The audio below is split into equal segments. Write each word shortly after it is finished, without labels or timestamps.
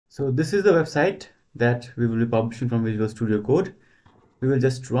So this is the website that we will be publishing from Visual Studio Code. We will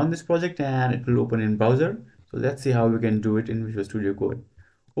just run this project and it will open in browser. So let's see how we can do it in Visual Studio Code.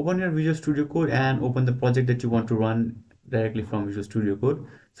 Open your Visual Studio Code and open the project that you want to run directly from Visual Studio Code.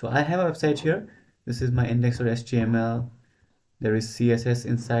 So I have a website here. This is my index.html. There is CSS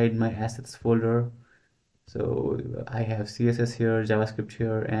inside my assets folder. So I have CSS here, JavaScript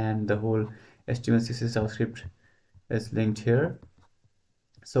here, and the whole HTML, CSS, JavaScript is linked here.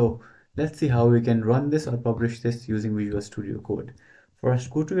 So let's see how we can run this or publish this using Visual Studio Code. First,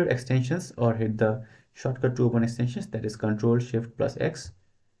 go to your extensions or hit the shortcut to open extensions, that is Ctrl+Shift+X.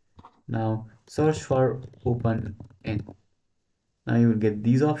 Now search for open in. Now you will get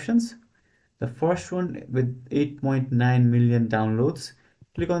these options. The first one with 8.9 million downloads.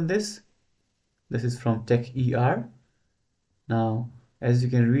 Click on this. This is from TechER. Now, as you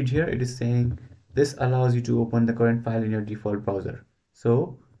can read here, it is saying this allows you to open the current file in your default browser.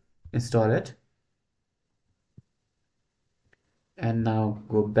 So install it. And now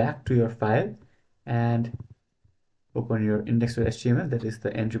go back to your file and open your index.html. That is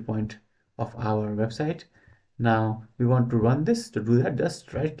the entry point of our website. Now we want to run this. To do that,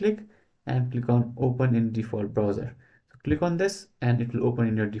 just right click and click on open in default browser. So click on this and it will open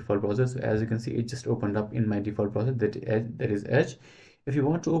in your default browser. So as you can see, it just opened up in my default browser, that is Edge. If you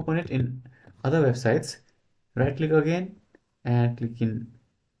want to open it in other websites, right click again and click in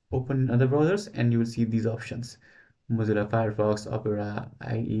open in other browsers, and you will see these options: Mozilla Firefox, Opera,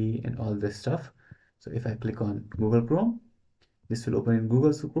 IE, and all this stuff. So if I click on Google Chrome, this will open in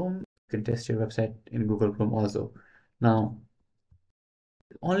Google Chrome. You can test your website in Google Chrome also. Now,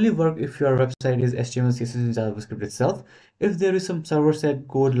 only work if your website is HTML, CSS, and JavaScript itself. If there is some server-side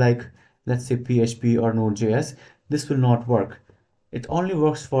code like, let's say, PHP or Node.js, this will not work. It only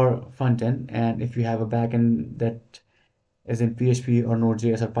works for front end, and if you have a backend that is in PHP or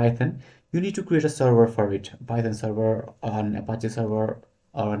Node.js or Python, you need to create a server for it, a Python server, an Apache server,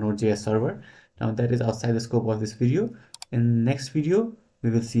 or a Node.js server. Now that is outside the scope of this video. In next video, we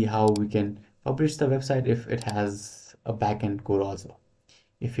will see how we can publish the website if it has a backend code also.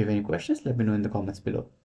 If you have any questions, let me know in the comments below.